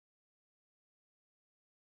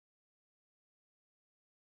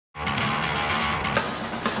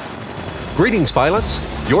Greetings, pilots!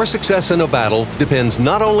 Your success in a battle depends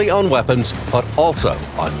not only on weapons, but also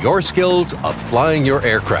on your skills of flying your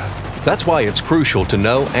aircraft. That's why it's crucial to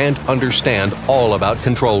know and understand all about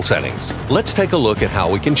control settings. Let's take a look at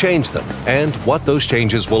how we can change them and what those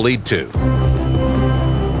changes will lead to.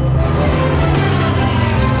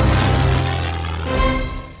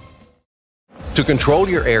 To control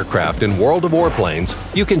your aircraft in World of Warplanes,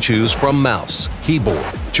 you can choose from mouse, keyboard,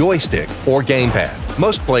 joystick, or gamepad.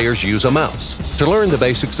 Most players use a mouse. To learn the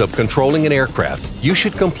basics of controlling an aircraft, you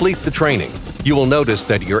should complete the training. You will notice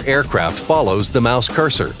that your aircraft follows the mouse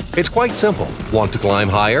cursor. It's quite simple. Want to climb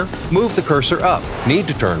higher? Move the cursor up. Need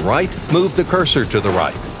to turn right? Move the cursor to the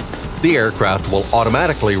right. The aircraft will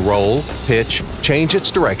automatically roll, pitch, change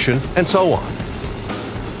its direction, and so on.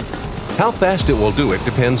 How fast it will do it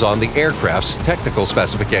depends on the aircraft's technical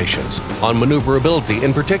specifications, on maneuverability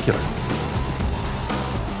in particular.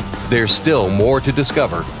 There's still more to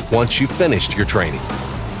discover once you've finished your training.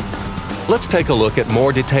 Let's take a look at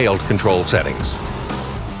more detailed control settings.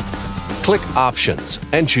 Click Options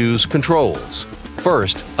and choose Controls.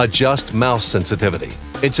 First, adjust mouse sensitivity.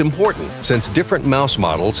 It's important since different mouse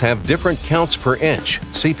models have different counts per inch,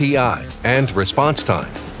 CPI, and response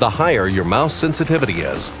time. The higher your mouse sensitivity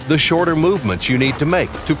is, the shorter movements you need to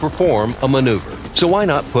make to perform a maneuver. So why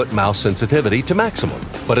not put mouse sensitivity to maximum?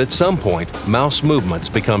 But at some point, mouse movements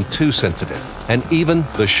become too sensitive, and even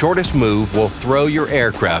the shortest move will throw your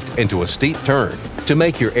aircraft into a steep turn. To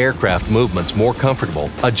make your aircraft movements more comfortable,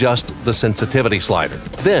 adjust the sensitivity slider.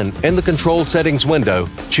 Then, in the Control Settings window,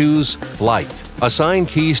 choose Flight. Assign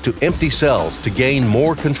keys to empty cells to gain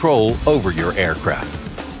more control over your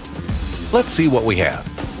aircraft. Let's see what we have.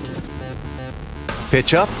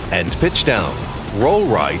 Pitch up and pitch down, roll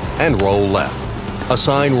right and roll left.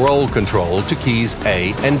 Assign roll control to keys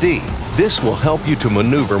A and D. This will help you to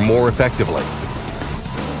maneuver more effectively.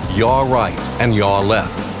 Yaw right and yaw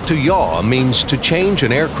left. To yaw means to change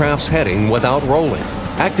an aircraft's heading without rolling.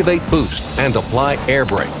 Activate boost and apply air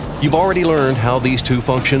brake. You've already learned how these two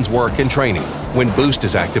functions work in training. When boost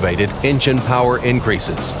is activated, engine power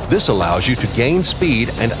increases. This allows you to gain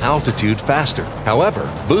speed and altitude faster. However,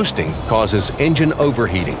 boosting causes engine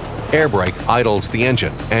overheating. Air brake idles the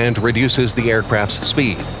engine and reduces the aircraft's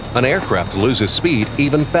speed. An aircraft loses speed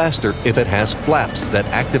even faster if it has flaps that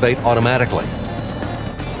activate automatically.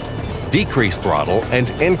 Decrease throttle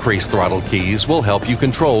and increase throttle keys will help you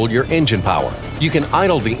control your engine power. You can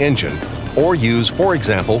idle the engine or use, for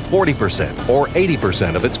example, 40% or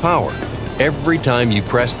 80% of its power. Every time you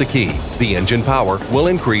press the key, the engine power will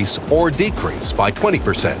increase or decrease by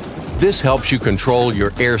 20%. This helps you control your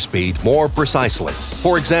airspeed more precisely.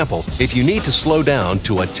 For example, if you need to slow down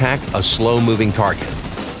to attack a slow-moving target.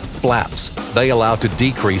 Flaps. They allow to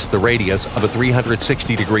decrease the radius of a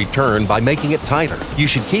 360-degree turn by making it tighter. You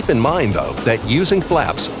should keep in mind, though, that using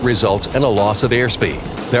flaps results in a loss of airspeed.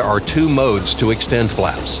 There are two modes to extend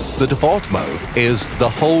flaps. The default mode is the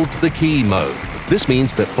hold the key mode. This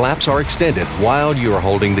means that flaps are extended while you are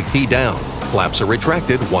holding the key down. Flaps are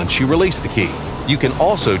retracted once you release the key. You can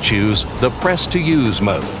also choose the press to use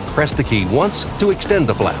mode. Press the key once to extend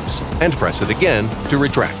the flaps and press it again to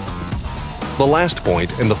retract. The last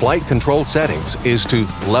point in the flight control settings is to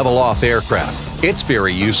level off aircraft. It's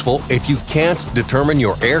very useful if you can't determine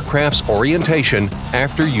your aircraft's orientation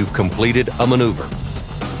after you've completed a maneuver.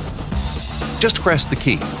 Just press the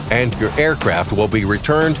key and your aircraft will be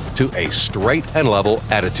returned to a straight and level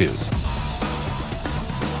attitude.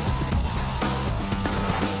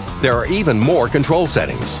 There are even more control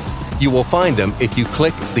settings. You will find them if you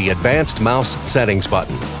click the Advanced Mouse Settings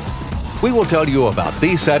button. We will tell you about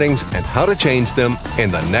these settings and how to change them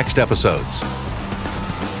in the next episodes.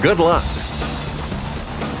 Good luck!